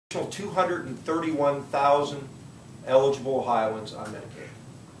231,000 eligible Ohioans on Medicaid.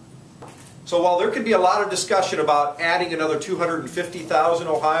 So while there could be a lot of discussion about adding another 250,000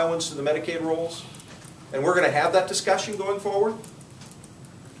 Ohioans to the Medicaid rolls, and we're going to have that discussion going forward,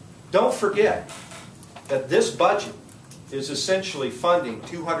 don't forget that this budget is essentially funding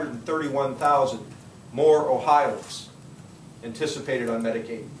 231,000 more Ohioans anticipated on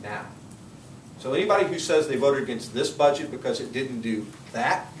Medicaid now. So anybody who says they voted against this budget because it didn't do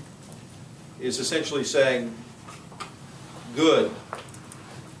that is essentially saying good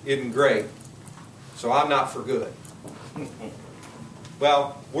isn't great, so I'm not for good.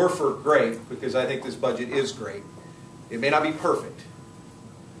 Well, we're for great because I think this budget is great. It may not be perfect,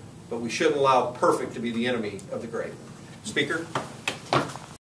 but we shouldn't allow perfect to be the enemy of the great. Speaker?